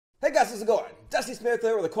Hey guys, how's it going? Dusty Smith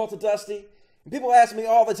here with the Cult of Dusty. And people ask me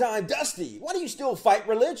all the time, Dusty, why do you still fight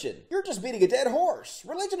religion? You're just beating a dead horse.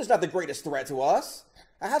 Religion is not the greatest threat to us.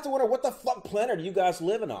 I have to wonder, what the fuck planet are you guys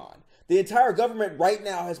living on? The entire government right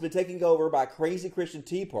now has been taken over by crazy Christian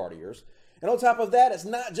Tea Partiers. And on top of that, it's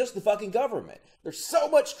not just the fucking government. There's so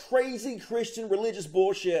much crazy Christian religious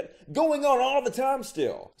bullshit going on all the time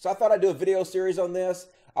still. So I thought I'd do a video series on this.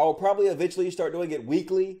 I will probably eventually start doing it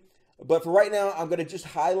weekly. But for right now, I'm going to just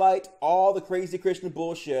highlight all the crazy Christian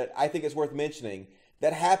bullshit I think it's worth mentioning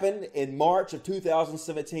that happened in March of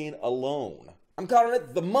 2017 alone. I'm calling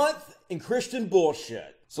it the month in Christian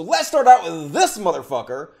bullshit. So let's start out with this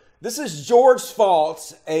motherfucker. This is George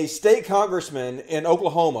Faults, a state congressman in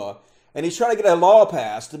Oklahoma, and he's trying to get a law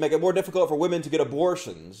passed to make it more difficult for women to get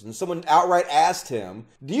abortions. And someone outright asked him,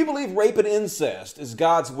 do you believe rape and incest is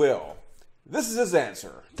God's will? This is his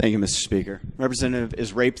answer. Thank you, Mr. Speaker. Representative,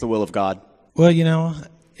 is rape the will of God? Well, you know,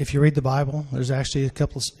 if you read the Bible, there's actually a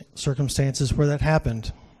couple of circumstances where that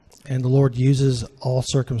happened. And the Lord uses all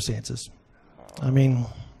circumstances. I mean,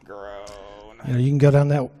 you know, you can go down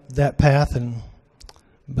that path,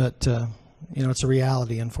 but you know, it's a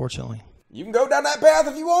reality, unfortunately. You can go down that path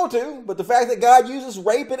if you want to, but the fact that God uses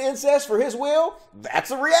rape and incest for his will,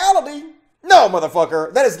 that's a reality. No,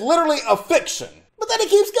 motherfucker, that is literally a fiction. But then he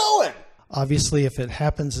keeps going. Obviously, if it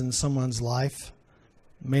happens in someone's life,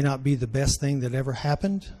 it may not be the best thing that ever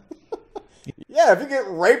happened. Yeah, if you get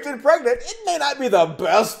raped and pregnant, it may not be the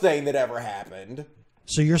best thing that ever happened.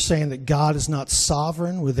 So you're saying that God is not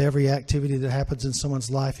sovereign with every activity that happens in someone's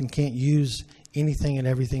life and can't use anything and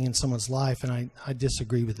everything in someone's life, and I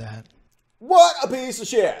disagree with that. What a piece of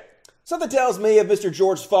shit. Something tells me if Mr.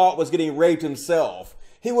 George Fault was getting raped himself,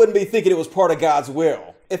 he wouldn't be thinking it was part of God's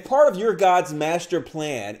will. If part of your God's master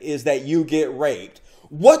plan is that you get raped,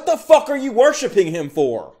 what the fuck are you worshiping him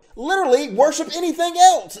for? Literally, worship anything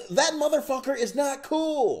else. That motherfucker is not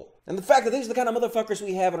cool. And the fact that these are the kind of motherfuckers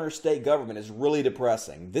we have in our state government is really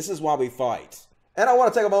depressing. This is why we fight. And I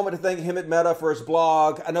want to take a moment to thank Hemant Mehta for his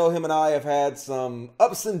blog. I know him and I have had some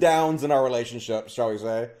ups and downs in our relationship, shall we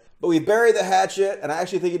say. But we buried the hatchet, and I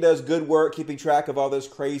actually think he does good work keeping track of all this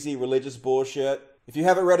crazy religious bullshit. If you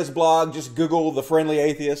haven't read his blog, just Google The Friendly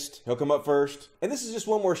Atheist. He'll come up first. And this is just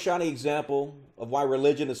one more shiny example of why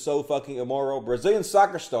religion is so fucking immoral. Brazilian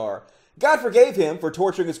soccer star, God forgave him for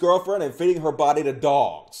torturing his girlfriend and feeding her body to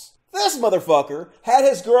dogs. This motherfucker had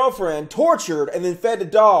his girlfriend tortured and then fed to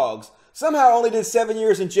dogs. Somehow only did 7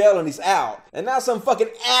 years in jail and he's out. And now some fucking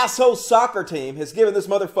asshole soccer team has given this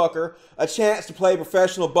motherfucker a chance to play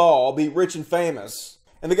professional ball, be rich and famous.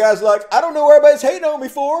 And the guy's like, I don't know what everybody's hating on me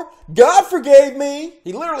for. God forgave me.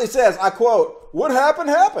 He literally says, I quote, what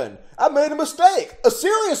happened, happened. I made a mistake. A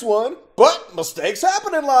serious one, but mistakes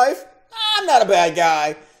happen in life. I'm not a bad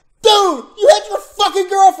guy. Dude, you had your fucking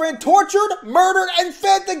girlfriend tortured, murdered, and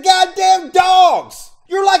fed to goddamn dogs.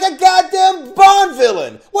 You're like a goddamn Bond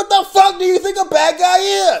villain. What the fuck do you think a bad guy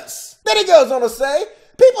is? Then he goes on to say,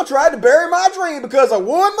 people tried to bury my dream because of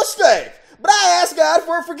one mistake. But I asked God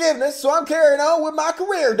for forgiveness, so I'm carrying on with my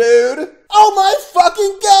career, dude. Oh my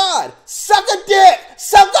fucking God. Suck a dick.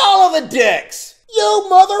 Suck all of the dicks. You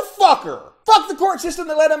motherfucker. Fuck the court system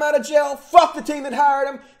that let him out of jail. Fuck the team that hired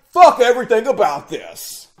him. Fuck everything about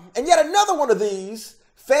this. And yet another one of these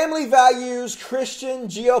family values Christian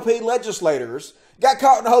GOP legislators got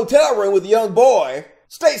caught in a hotel room with a young boy.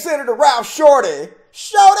 State Senator Ralph Shorty.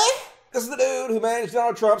 Shorty? This is the dude who managed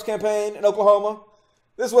Donald Trump's campaign in Oklahoma.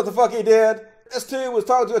 This is what the fuck he did. This dude was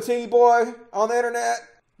talking to a teen boy on the internet.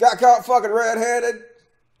 Got caught fucking red-handed.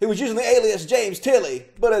 He was using the alias James Tilley,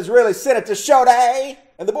 but it's really Senator Shorty.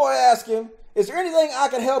 And the boy asked him, is there anything I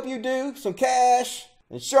can help you do? Some cash?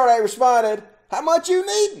 And Shorty responded, how much you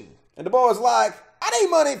needing? And the boy was like, I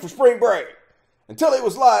need money for spring break. And Tilley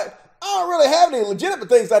was like, I don't really have any legitimate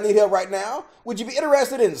things I need help right now. Would you be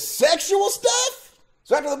interested in sexual stuff?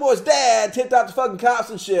 So after the boy's dad tipped out the fucking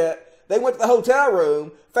cops and shit, they went to the hotel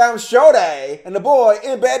room, found Shorty and the boy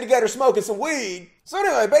in bed together smoking some weed. So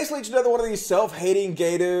anyway, basically each another one of these self-hating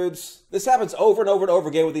gay dudes. This happens over and over and over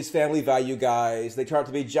again with these family value guys. They turn out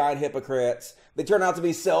to be giant hypocrites. They turn out to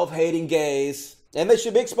be self-hating gays. And they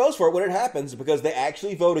should be exposed for it when it happens because they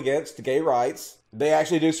actually vote against gay rights. They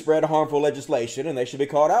actually do spread harmful legislation and they should be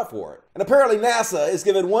called out for it. And apparently NASA is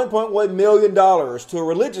giving $1.1 million to a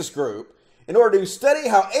religious group in order to study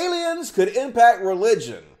how aliens could impact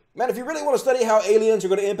religion. Man, if you really want to study how aliens are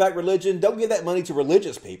going to impact religion, don't give that money to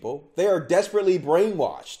religious people. They are desperately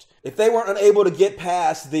brainwashed. If they weren't unable to get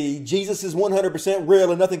past the Jesus is 100% real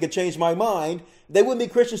and nothing could change my mind, they wouldn't be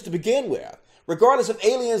Christians to begin with. Regardless if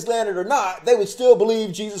aliens landed or not, they would still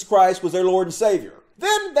believe Jesus Christ was their Lord and Savior.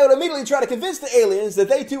 Then they would immediately try to convince the aliens that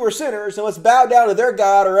they too are sinners and must bow down to their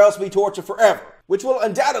God or else be tortured forever, which will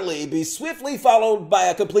undoubtedly be swiftly followed by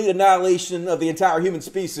a complete annihilation of the entire human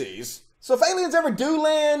species. So if aliens ever do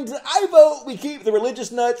land, I vote we keep the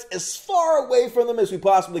religious nuts as far away from them as we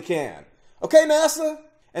possibly can. Okay, NASA?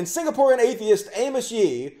 And Singaporean atheist Amos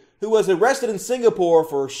Yee, who was arrested in Singapore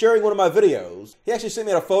for sharing one of my videos, he actually sent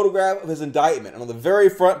me a photograph of his indictment. And on the very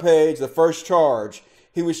front page, the first charge,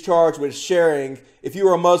 he was charged with sharing, if you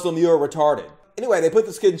are a Muslim, you are retarded. Anyway, they put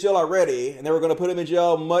this kid in jail already, and they were going to put him in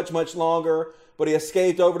jail much, much longer, but he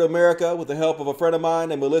escaped over to America with the help of a friend of mine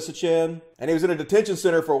named Melissa Chen, and he was in a detention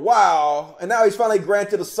center for a while, and now he's finally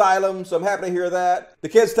granted asylum, so I'm happy to hear that. The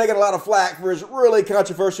kid's taking a lot of flack for his really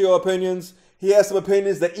controversial opinions. He has some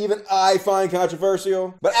opinions that even I find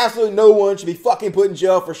controversial, but absolutely no one should be fucking put in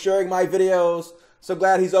jail for sharing my videos. So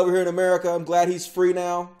glad he's over here in America. I'm glad he's free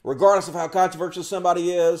now. Regardless of how controversial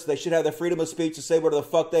somebody is, they should have the freedom of speech to say whatever the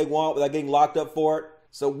fuck they want without getting locked up for it.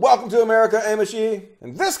 So welcome to America, Amos Yee.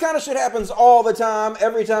 And this kind of shit happens all the time.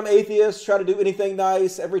 Every time atheists try to do anything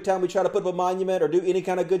nice, every time we try to put up a monument or do any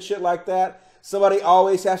kind of good shit like that, somebody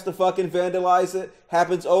always has to fucking vandalize it.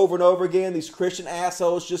 Happens over and over again. These Christian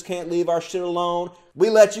assholes just can't leave our shit alone. We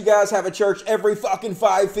let you guys have a church every fucking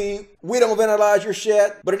 5 feet. We don't vandalize your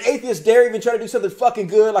shit. But an atheist dare even try to do something fucking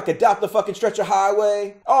good, like adopt a fucking stretch of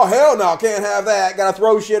highway. Oh, hell no, can't have that. Gotta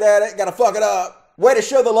throw shit at it. Gotta fuck it up. Way to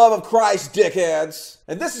show the love of Christ, dickheads.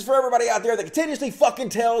 And this is for everybody out there that continuously fucking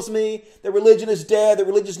tells me that religion is dead, that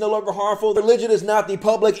religion is no longer harmful, that religion is not the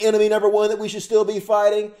public enemy #1 that we should still be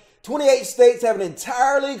fighting. 28 states have an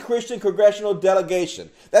entirely Christian congressional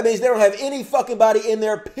delegation. That means they don't have any fucking body in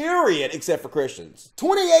there, period, except for Christians.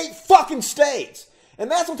 28 fucking states.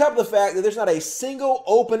 And that's on top of the fact that there's not a single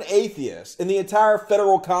open atheist in the entire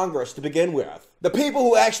federal Congress to begin with. The people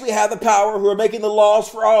who actually have the power, who are making the laws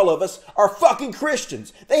for all of us, are fucking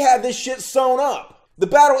Christians. They have this shit sewn up. The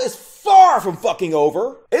battle is far from fucking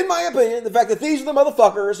over. In my opinion, the fact that these are the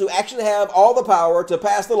motherfuckers who actually have all the power to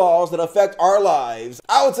pass the laws that affect our lives,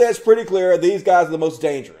 I would say it's pretty clear these guys are the most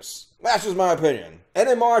dangerous. That's just my opinion. And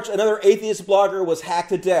in March, another atheist blogger was hacked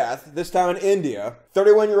to death, this time in India.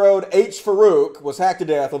 31-year-old H. Farouk was hacked to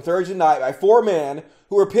death on Thursday night by 4 men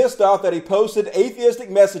who were pissed off that he posted atheistic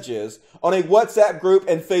messages on a WhatsApp group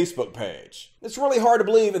and Facebook page. It's really hard to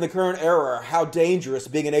believe in the current era how dangerous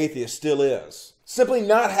being an atheist still is. Simply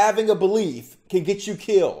not having a belief can get you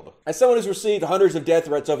killed. As someone who's received hundreds of death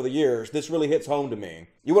threats over the years, this really hits home to me.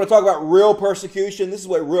 You want to talk about real persecution? This is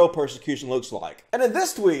what real persecution looks like. And in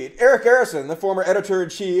this tweet, Eric Harrison, the former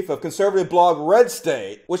editor-in-chief of conservative blog Red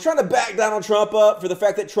State, was trying to back Donald Trump up for the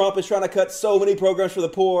fact that Trump is trying to cut so many programs for the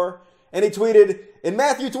poor. And he tweeted, in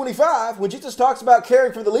Matthew 25, when Jesus talks about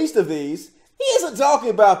caring for the least of these, he isn't talking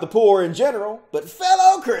about the poor in general, but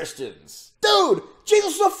fellow Christians. Dude,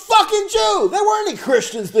 Jesus was a fucking Jew. There weren't any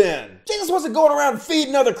Christians then. Jesus wasn't going around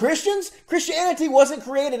feeding other Christians. Christianity wasn't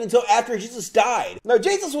created until after Jesus died. No,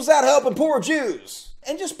 Jesus was out helping poor Jews.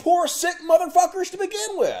 And just poor, sick motherfuckers to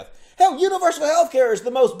begin with. Hell, universal healthcare is the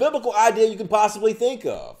most biblical idea you can possibly think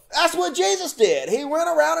of. That's what Jesus did. He went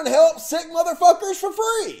around and helped sick motherfuckers for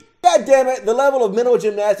free. God damn it, the level of mental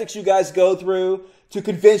gymnastics you guys go through to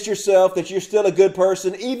convince yourself that you're still a good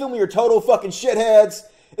person, even when you're total fucking shitheads,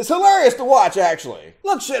 it's hilarious to watch, actually.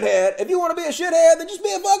 Look, shithead, if you want to be a shithead, then just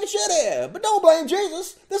be a fucking shithead. But don't blame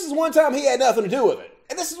Jesus. This is one time he had nothing to do with it.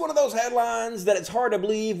 And this is one of those headlines that it's hard to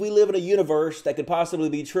believe we live in a universe that could possibly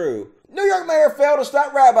be true. New York mayor failed to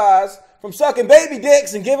stop rabbis from sucking baby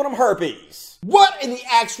dicks and giving them herpes. What in the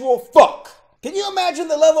actual fuck? Can you imagine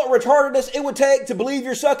the level of retardedness it would take to believe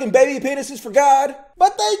you're sucking baby penises for God?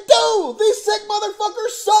 But they do! These sick motherfuckers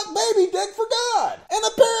suck baby dick for God! And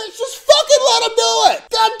the parents just fucking let them do it!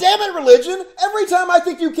 God damn it, religion! Every time I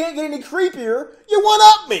think you can't get any creepier, you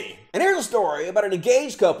one-up me! And here's a story about an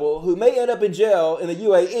engaged couple who may end up in jail in the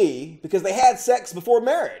UAE because they had sex before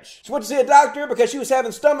marriage. She went to see a doctor because she was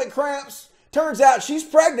having stomach cramps. Turns out she's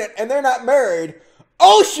pregnant and they're not married.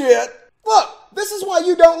 Oh shit! Look, this is why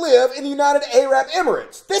you don't live in the United Arab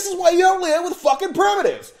Emirates. This is why you don't live with fucking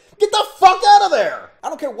primitives. Get the fuck out of there. I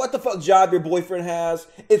don't care what the fuck job your boyfriend has.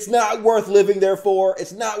 It's not worth living there for.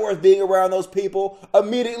 It's not worth being around those people.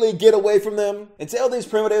 Immediately get away from them. Until these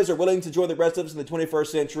primitives are willing to join the rest of us in the 21st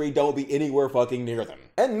century, don't be anywhere fucking near them.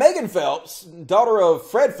 And Megan Phelps, daughter of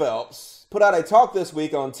Fred Phelps, put out a talk this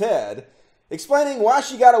week on TED explaining why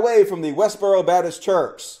she got away from the Westboro Baptist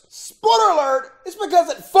Church. Spoiler alert, it's because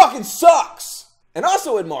it fucking sucks. And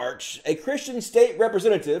also in March, a Christian state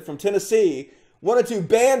representative from Tennessee wanted to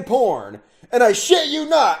ban porn. And I shit you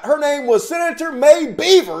not, her name was Senator May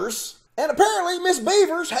Beavers. And apparently Miss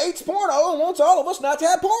Beavers hates porno and wants all of us not to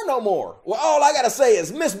have porn no more. Well, all I gotta say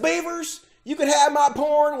is, Miss Beavers, you can have my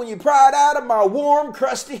porn when you pry it out of my warm,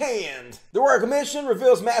 crusty hand. The Royal Commission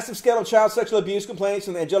reveals massive scale of child sexual abuse complaints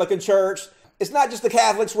from the Anglican Church. It's not just the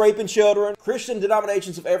Catholics raping children. Christian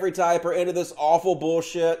denominations of every type are into this awful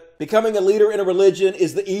bullshit. Becoming a leader in a religion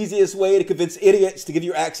is the easiest way to convince idiots to give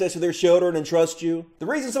you access to their children and trust you. The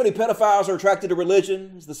reason so many pedophiles are attracted to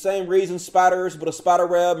religion is the same reason spiders put a spider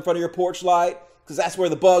web in front of your porch light, because that's where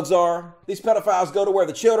the bugs are. These pedophiles go to where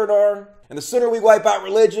the children are. And the sooner we wipe out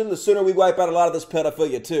religion, the sooner we wipe out a lot of this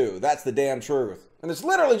pedophilia too. That's the damn truth. And there's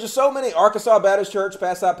literally just so many. Arkansas Baptist Church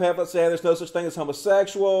passed out pamphlets saying there's no such thing as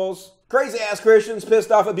homosexuals. Crazy ass Christians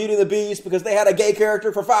pissed off at Beauty and the Beast because they had a gay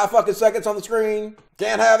character for 5 fucking seconds on the screen.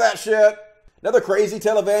 Can't have that shit. Another crazy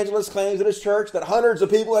televangelist claims at his church that hundreds of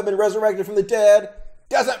people have been resurrected from the dead.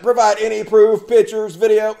 Doesn't provide any proof, pictures,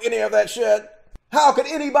 video, any of that shit. How could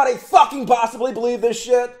anybody fucking possibly believe this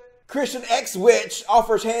shit? Christian ex-witch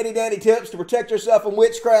offers handy-dandy tips to protect yourself from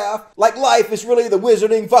witchcraft. Like life is really the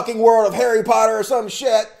wizarding fucking world of Harry Potter or some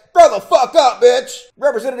shit. Grow the fuck up, bitch!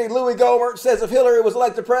 Representative Louis Gohmert says if Hillary was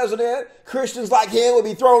elected president, Christians like him would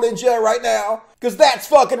be thrown in jail right now. Cause that's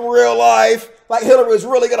fucking real life. Like Hillary was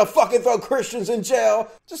really gonna fucking throw Christians in jail.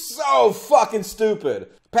 Just so fucking stupid.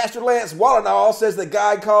 Pastor Lance Wallinaw says that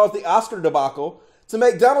God caused the Oscar debacle to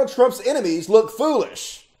make Donald Trump's enemies look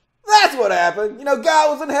foolish. That's what happened. You know,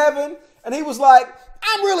 God was in heaven, and he was like,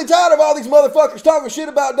 I'm really tired of all these motherfuckers talking shit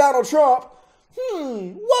about Donald Trump.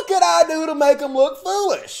 What could I do to make them look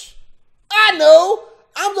foolish? I know.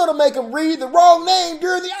 I'm going to make them read the wrong name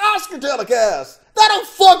during the Oscar telecast. That'll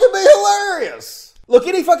fucking be hilarious. Look,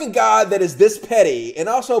 any fucking God that is this petty and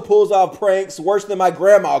also pulls off pranks worse than my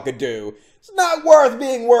grandma could do, it's not worth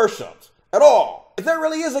being worshipped at all. If there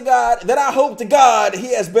really is a God, then I hope to God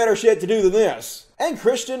he has better shit to do than this. And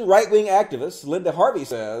Christian right-wing activist Linda Harvey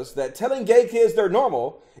says that telling gay kids they're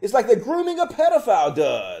normal is like the grooming a pedophile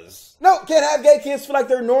does. No, can't have gay kids feel like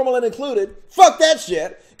they're normal and included. Fuck that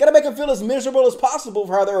shit. Gotta make them feel as miserable as possible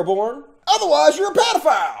for how they were born. Otherwise, you're a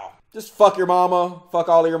pedophile. Just fuck your mama. Fuck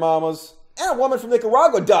all of your mamas. And a woman from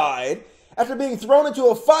Nicaragua died after being thrown into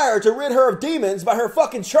a fire to rid her of demons by her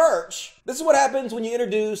fucking church. This is what happens when you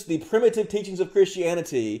introduce the primitive teachings of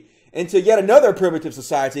Christianity into yet another primitive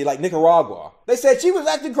society like Nicaragua. They said she was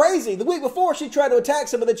acting crazy. The week before, she tried to attack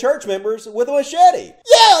some of the church members with a machete.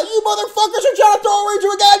 Yeah, you motherfuckers are trying to throw her into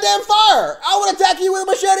a goddamn fire. I would attack you with a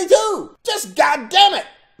machete too. Just goddamn it.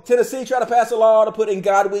 Tennessee tried to pass a law to put "In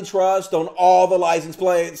God We Trust" on all the license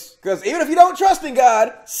plates. Because even if you don't trust in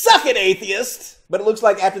God, suck it, atheist. But it looks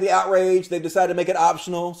like after the outrage, they've decided to make it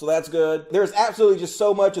optional, so that's good. There's absolutely just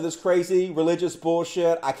so much of this crazy religious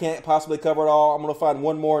bullshit, I can't possibly cover it all. I'm going to find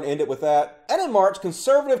one more and end it with that. And in March,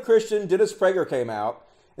 conservative Christian Dennis Prager came out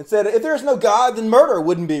and said, if there's no God, then murder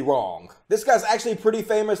wouldn't be wrong. This guy's actually pretty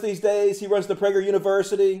famous these days. He runs the Prager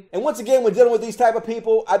University. And once again, when dealing with these type of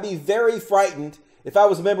people, I'd be very frightened if I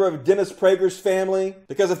was a member of Dennis Prager's family.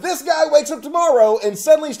 Because if this guy wakes up tomorrow and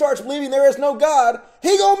suddenly starts believing there is no God,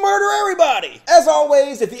 he gonna murder everybody. As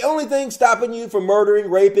always, if the only thing stopping you from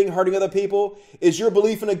murdering, raping, hurting other people is your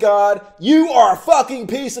belief in a God, you are a fucking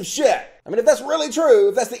piece of shit. I mean, if that's really true,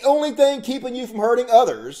 if that's the only thing keeping you from hurting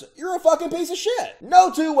others, you're a fucking piece of shit.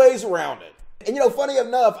 No two ways around it. And you know, funny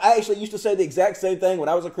enough, I actually used to say the exact same thing when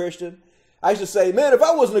I was a Christian. I used to say, man, if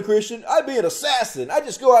I wasn't a Christian, I'd be an assassin. I'd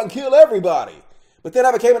just go out and kill everybody. But then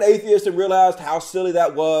I became an atheist and realized how silly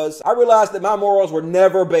that was. I realized that my morals were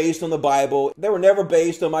never based on the Bible. They were never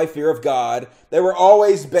based on my fear of God. They were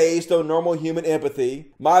always based on normal human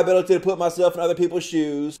empathy, my ability to put myself in other people's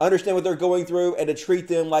shoes, understand what they're going through, and to treat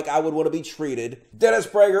them like I would want to be treated. Dennis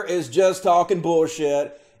Prager is just talking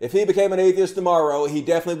bullshit. If he became an atheist tomorrow, he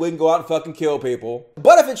definitely wouldn't go out and fucking kill people.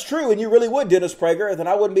 But if it's true and you really would, Dennis Prager, then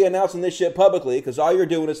I wouldn't be announcing this shit publicly, because all you're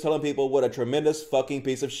doing is telling people what a tremendous fucking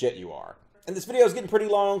piece of shit you are. And this video is getting pretty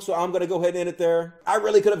long, so I'm going to go ahead and end it there. I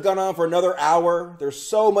really could have gone on for another hour. There's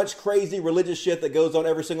so much crazy religious shit that goes on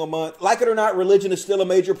every single month. Like it or not, religion is still a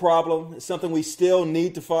major problem. It's something we still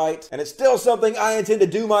need to fight. And it's still something I intend to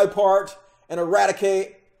do my part and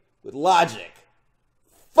eradicate with logic.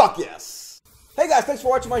 Fuck yes. Hey guys, thanks for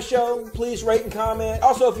watching my show. Please rate and comment.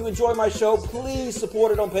 Also, if you enjoy my show, please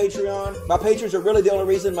support it on Patreon. My patrons are really the only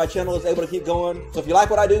reason my channel is able to keep going. So if you like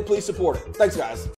what I do, please support it. Thanks, guys.